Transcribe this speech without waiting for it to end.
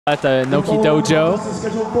At the Noki Dojo. This is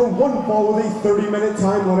scheduled for one fall with a 30-minute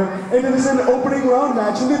time limit, and it is an opening round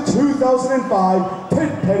match in the 2005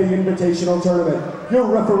 Ted Petty Invitational Tournament. Your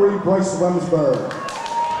referee, Bryce Remsburg.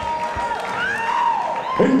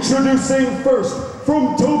 Introducing first,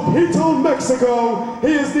 from Topito, Mexico, he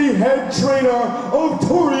is the head trainer of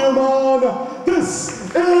Toriumon.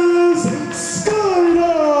 This is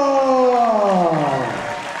Skayde!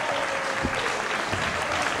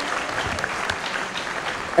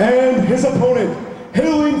 And his opponent,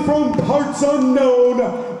 hailing from parts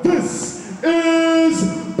unknown, this is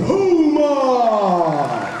PUMA!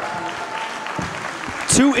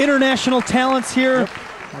 Two international talents here,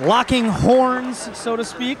 locking horns, so to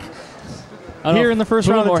speak, here in the first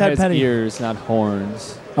round of the Ted Petty. Ears, not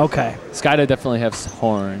horns. Okay. Skayde definitely has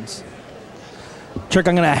horns. Trick,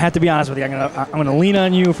 I'm gonna have to be honest with you. I'm gonna lean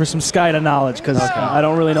on you for some Skayde knowledge because I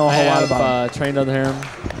don't really know a whole lot about him. I've trained under him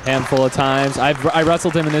a handful of times. I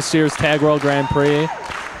wrestled him in this year's Tag World Grand Prix.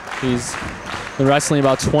 He's been wrestling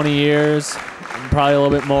about 20 years, probably a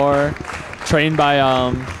little bit more. Trained by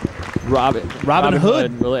Robin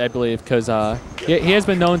Hood, really, I believe, because he has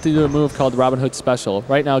been known to do a move called the Robin Hood Special.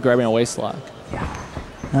 Right now, grabbing a waist lock.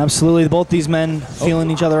 Absolutely, both these men feeling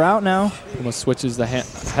each other out now. Almost switches the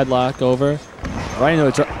headlock over. Right into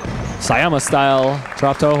a Sayama-style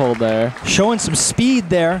drop toe hold there. Showing some speed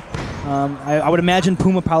there. I would imagine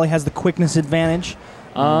PUMA probably has the quickness advantage.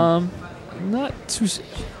 Not too...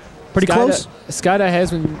 Pretty close? Skayde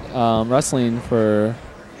has been wrestling for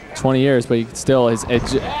 20 years, but he still is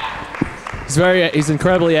he's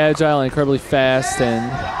incredibly agile and incredibly fast,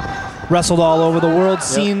 and wrestled all over the world,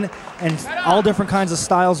 seen and all different kinds of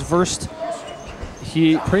styles versed.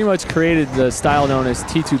 He pretty much created the style known as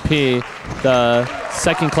T2P, the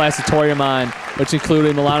second class of Toriumon, which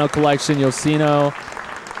included Milano Collection, Yoshino,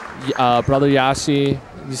 Brother Yashi,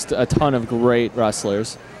 just a ton of great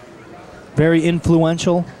wrestlers. Very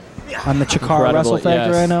influential on the Chikara Wrestle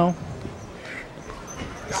Factor, I know.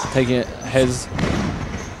 Taking his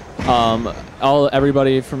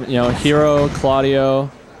everybody from Hero, Claudio,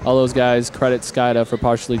 all those guys credit Skayde for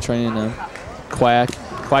partially training them.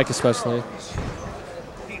 Quack especially.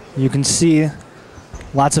 You can see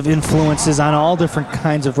lots of influences on all different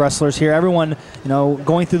kinds of wrestlers here. Everyone,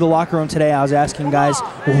 going through the locker room today, I was asking guys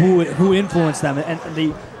who influenced them, and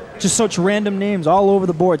they just such random names all over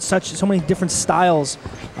the board. So many different styles,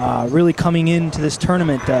 really coming into this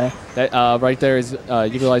tournament. That right there is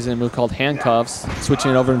utilizing a move called handcuffs,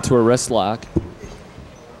 switching it over into a wrist lock,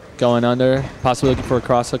 going under, possibly looking for a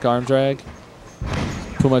cross hook arm drag.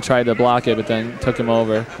 PUMA tried to block it, but then took him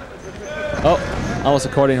over. Oh. Almost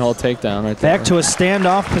accordion hold takedown right there. Back to a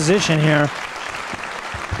standoff position here.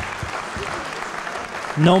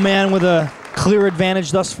 No man with a clear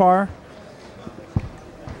advantage thus far.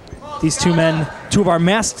 These two men, two of our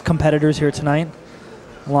masked competitors here tonight,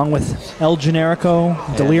 along with El Generico,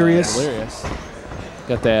 Delirious. Delirious.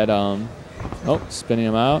 Got that, spinning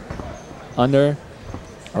him out. Under,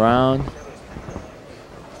 around.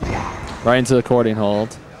 Right into the accordion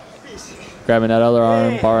hold. Grabbing that other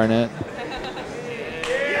arm, barring it.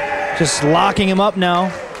 Just locking him up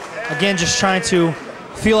now. Again, just trying to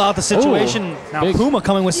feel out the situation. Now PUMA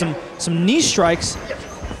coming with some knee strikes.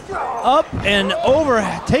 Up and over,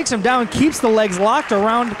 takes him down, keeps the legs locked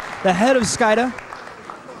around the head of Skayde.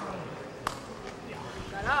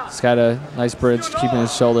 Skayde, nice bridge, keeping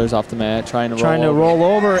his shoulders off the mat, trying to roll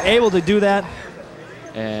over, able to do that.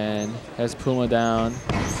 And has PUMA down,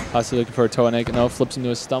 possibly looking for a toe and ankle. No, flips into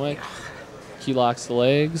his stomach. He locks the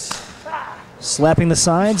legs. Slapping the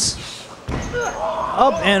sides.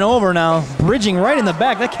 Up and over now, bridging right in the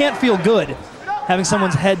back. That can't feel good, having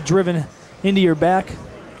someone's head driven into your back.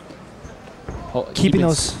 Keeping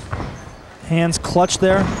those hands clutched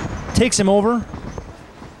there. Takes him over.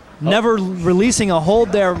 Never releasing a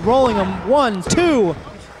hold there. Rolling him. 1, 2.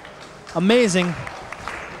 Amazing.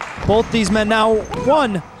 Both these men now.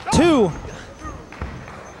 1, 2.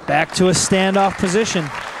 Back to a standoff position.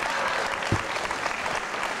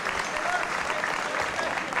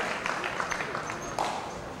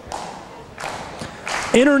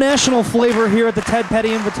 International flavor here at the Ted Petty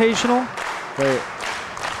Invitational. Wait.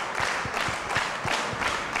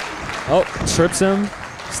 Oh, trips him,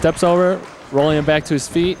 steps over, rolling him back to his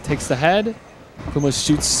feet, takes the head. PUMA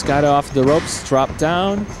shoots Skayde off the ropes, drop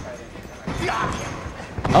down.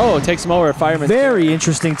 Oh, takes him over, fireman. Very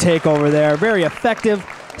interesting takeover there, very effective.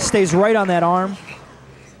 Stays right on that arm.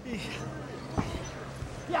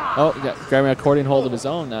 Oh, grabbing an accordion hold of his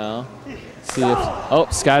own now. See if,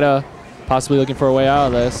 Skayde possibly looking for a way out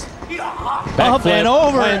of this. Up and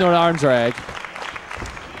over. Right into an arm drag.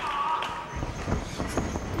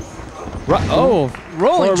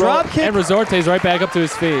 rolling drop kick. And Resorte's right back up to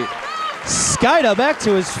his feet. Skayde back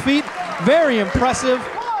to his feet. Very impressive.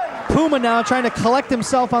 PUMA now trying to collect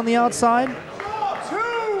himself on the outside.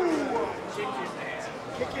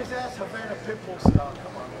 Kick his ass, Havana Pitbull style.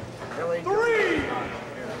 Come on. 3.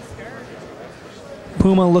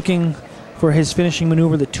 PUMA looking for his finishing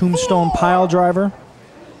maneuver, the tombstone pile driver.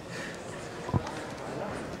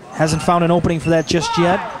 Hasn't found an opening for that just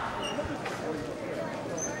yet.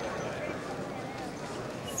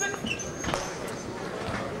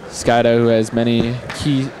 Skayde, who has many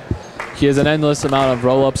he has an endless amount of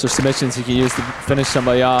roll-ups or submissions he can use to finish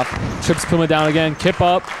somebody off. Trips PUMA down again, kip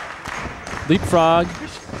up, leapfrog,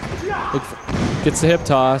 gets the hip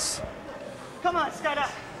toss. Come on, Skayde.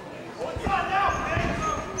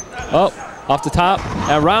 Oh, off the top,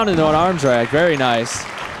 and round into an arm drag, very nice.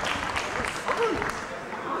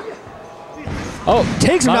 Oh,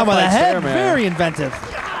 takes him down by the head, Stairman. very inventive.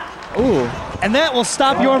 Ooh. And that will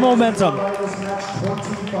stop your momentum.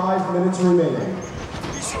 25 minutes remaining.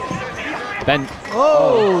 Ben.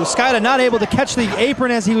 Oh, Skayde not able to catch the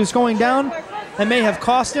apron as he was going down. That may have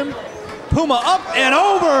cost him. PUMA up and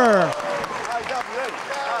over.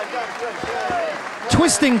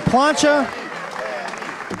 Twisting plancha.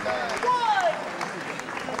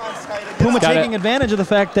 PUMA taking advantage of the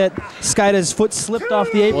fact that Skayde's foot slipped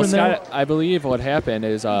off the apron there. I believe what happened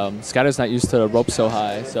is Skayde's not used to the rope so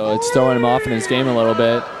high, so it's throwing him off in his game a little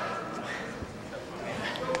bit.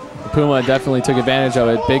 PUMA definitely took advantage of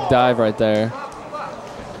it. Big dive right there.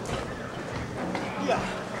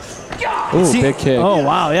 Ooh, big kick. Oh,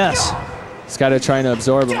 wow, yes. Skayde trying to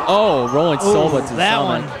absorb him. Oh, rolling soba to that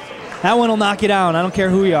stomach. That one will knock you down. I don't care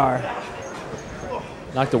who you are.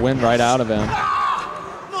 Knocked the wind right out of him.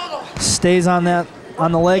 Stays on the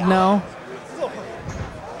leg now.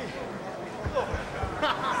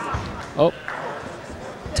 Oh.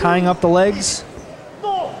 Tying up the legs.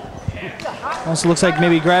 Also looks like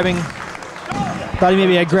maybe grabbing. Thought he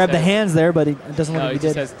maybe had grabbed the hands there, but it doesn't look like he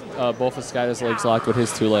did. Just has both of Skayde's legs locked with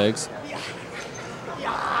his 2 legs.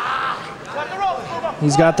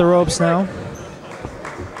 He's got the ropes now.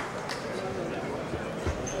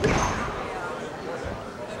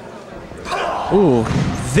 Ooh.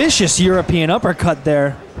 Vicious European uppercut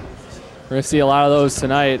there. We're going to see a lot of those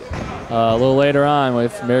tonight, a little later on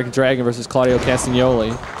with American Dragon versus Claudio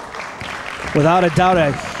Castagnoli. Without a doubt,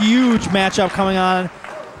 a huge matchup coming on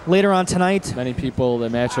later on tonight. Many people the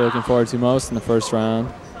match are looking forward to most in the first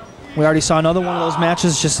round. We already saw another one of those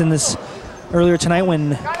matches just in this earlier tonight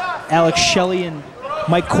when Alex Shelley and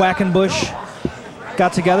Mike Quackenbush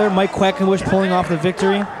got together. Mike Quackenbush pulling off the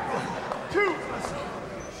victory.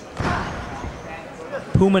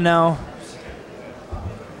 PUMA now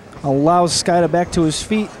allows Skayde back to his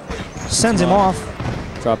feet, sends him off.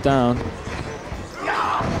 Drop down.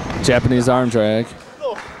 Japanese arm drag.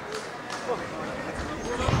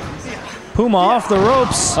 PUMA off the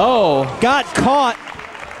ropes. Oh. Got caught.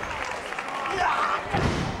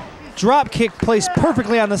 Drop kick placed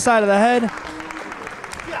perfectly on the side of the head.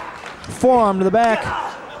 Forearm to the back.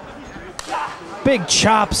 Big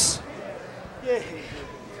chops.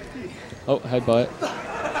 Oh, headbutt.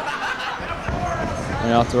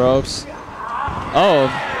 Right off the ropes. Oh,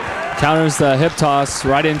 counters the hip toss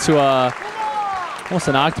right into almost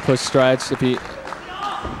an octopus stretch. If he,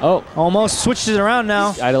 oh, almost switches it around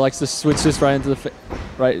now. Ida likes to switch this right into the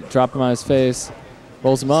drop him on his face,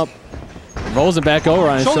 rolls him up, rolls him back over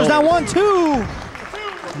on his shoulders. Shoulders down,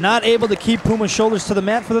 1, 2. Not able to keep PUMA's shoulders to the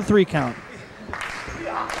mat for the 3 count.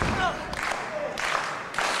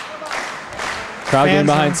 Crowd getting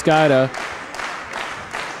behind Skayde.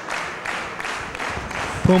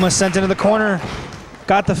 PUMA sent into the corner.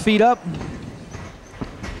 Got the feet up.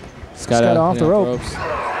 Skayde off the ropes.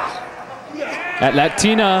 At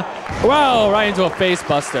Latina. Wow, right into a face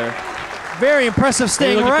buster. Very impressive,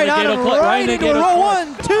 staying right on him, right into a roll.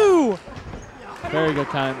 1, 2. Very good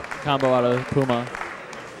combo out of PUMA.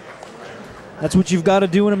 That's what you've got to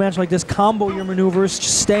do in a match like this. Combo your maneuvers.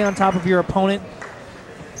 Just stay on top of your opponent.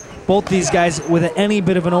 Both these guys, with any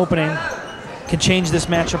bit of an opening, can change this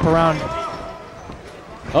matchup around.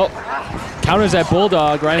 Oh, counters that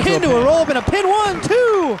bulldog right into a roll up and a pin. 1,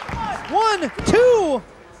 2. 1, 2.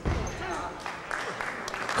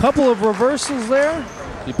 Couple of reversals there.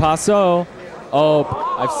 He passo. Oh,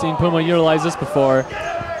 I've seen PUMA utilize this before.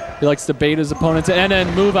 He likes to bait his opponents and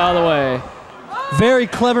then move out of the way. Very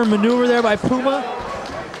clever maneuver there by PUMA.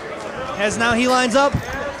 As now he lines up.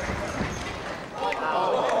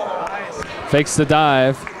 Fakes the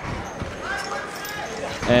dive.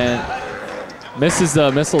 And misses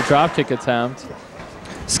the missile dropkick attempt.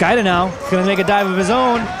 Skayde now going to make a dive of his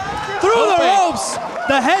own. Through the ropes.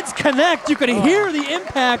 The heads connect. You can hear the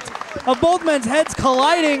impact of both men's heads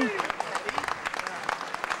colliding.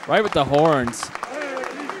 Right with the horns.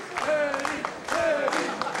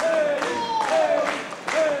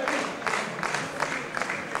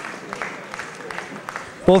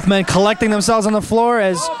 Both men collecting themselves on the floor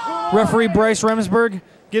as referee Bryce Remsburg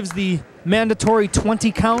gives the mandatory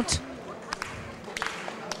 20 count.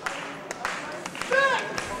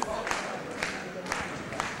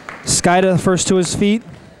 Skayde first to his feet.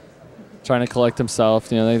 Trying to collect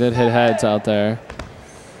himself. You know, they did hit heads out there.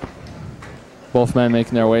 Both men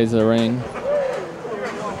making their way to the ring.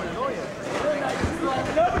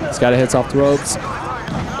 Skayde hits off the ropes.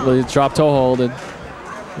 Really drop toe holded.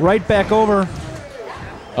 Right back over.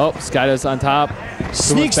 Oh, Skayde's on top.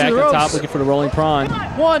 Sneaks back to the on ropes. top looking for the rolling prawn.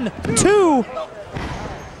 1, 2.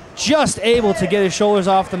 Just able to get his shoulders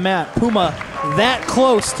off the mat. PUMA that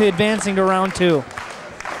close to advancing to round 2.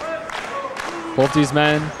 Both these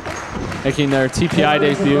men making their TPI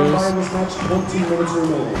debuts.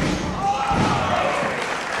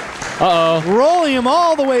 Uh-oh. Rolling him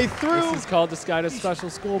all the way through. This is called the Skayde Special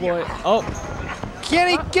Schoolboy. Oh. Can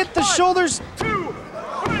he get the shoulders?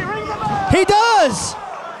 He does!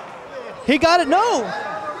 He got it, no.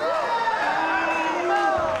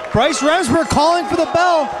 Bryce Remsburg calling for the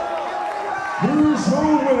bell. Here's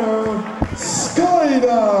your winner, Skayde.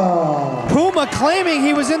 PUMA claiming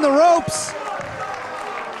he was in the ropes.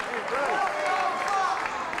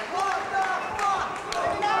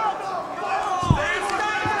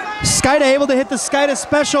 Skayde able to hit the Skayde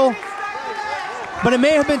special, but it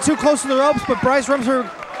may have been too close to the ropes, but Bryce Remsburg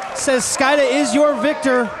says Skayde is your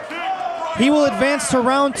victor. He will advance to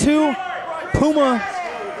round 2. PUMA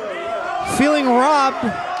feeling robbed.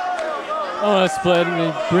 Oh, that's split. And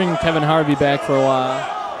they bring Kevin Harvey back for a while.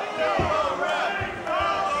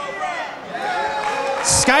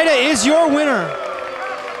 Skayde is your winner.